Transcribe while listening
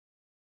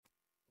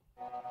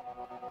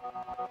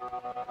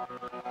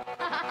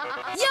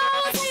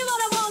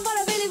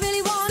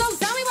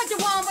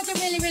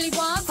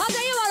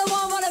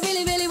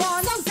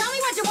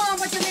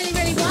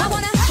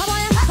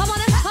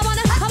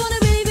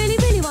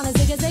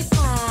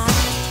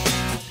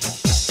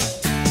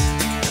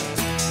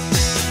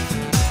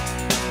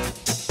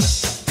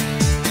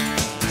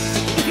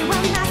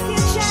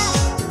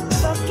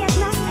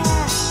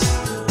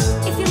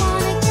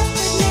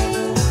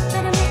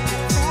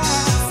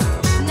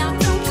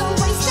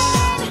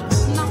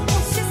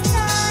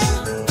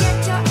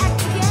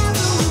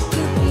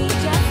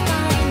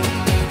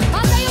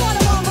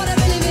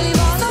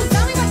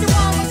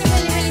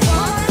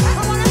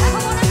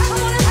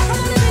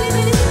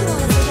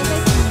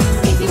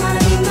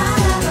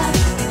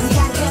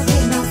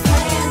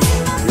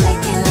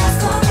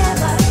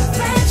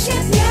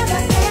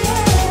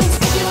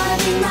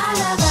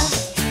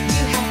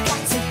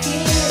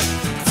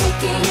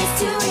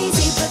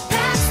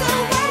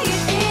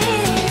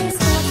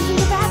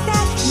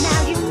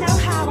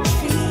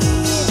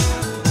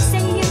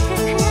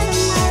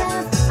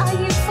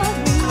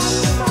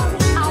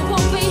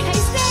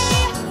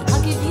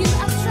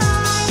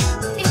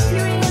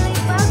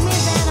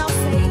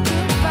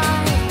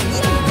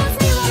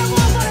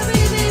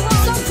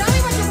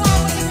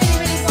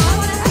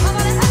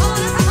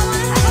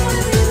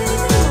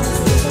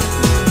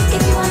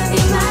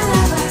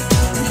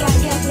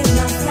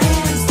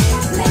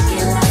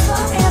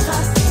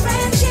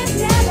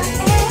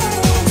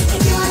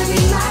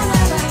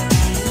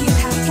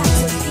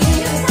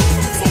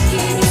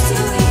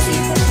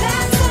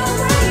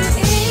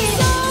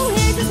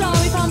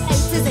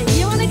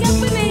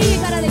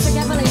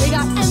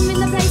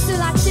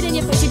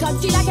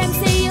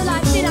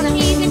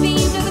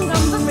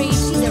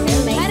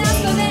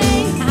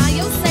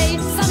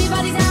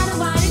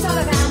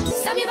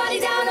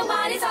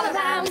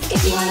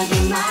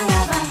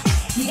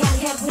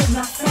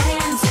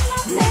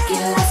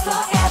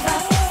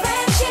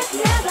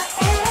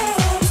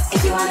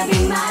you wanna be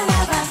my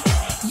lover,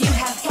 you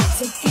have got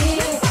to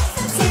give.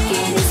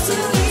 Taking is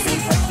too easy,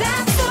 but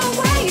that's the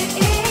way it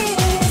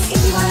is. If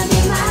you wanna be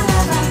my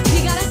lover, you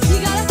gotta make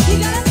it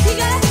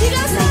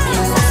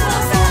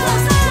last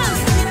forever.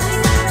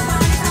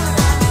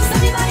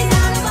 Everybody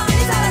down the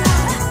body's all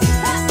about.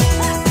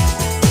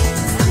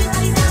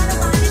 Everybody down the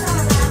body's all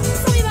about.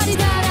 Everybody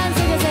down and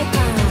CengizZ.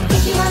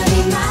 If you wanna be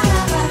my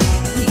lover,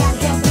 you gotta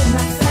get with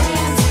my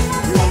friends.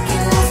 Make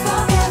it last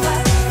forever.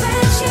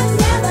 Friendship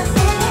never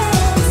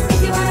ends. If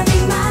you wanna be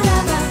my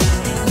lover,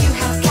 you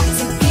have got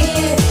to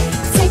give.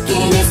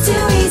 Taking is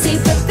too easy,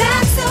 but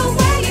that's the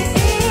way it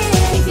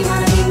is. If you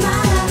wanna be my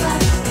lover,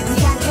 you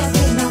gotta get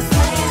with my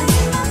friends.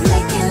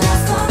 Make it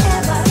last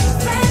forever.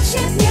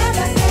 Friendship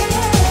never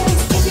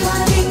ends. If you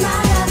wanna be my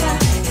lover,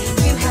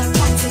 you have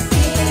got to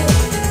give.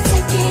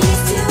 Taking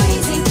is too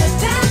easy, but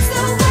that's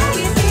the way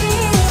it is.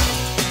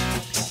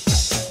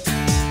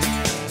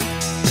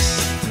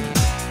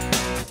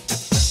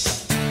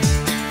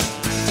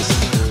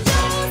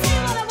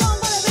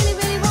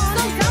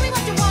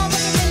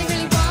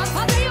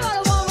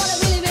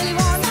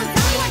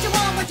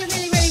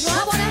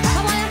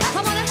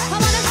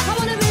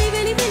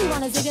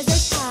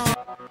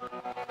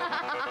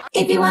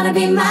 If you wanna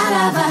be my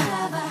lover,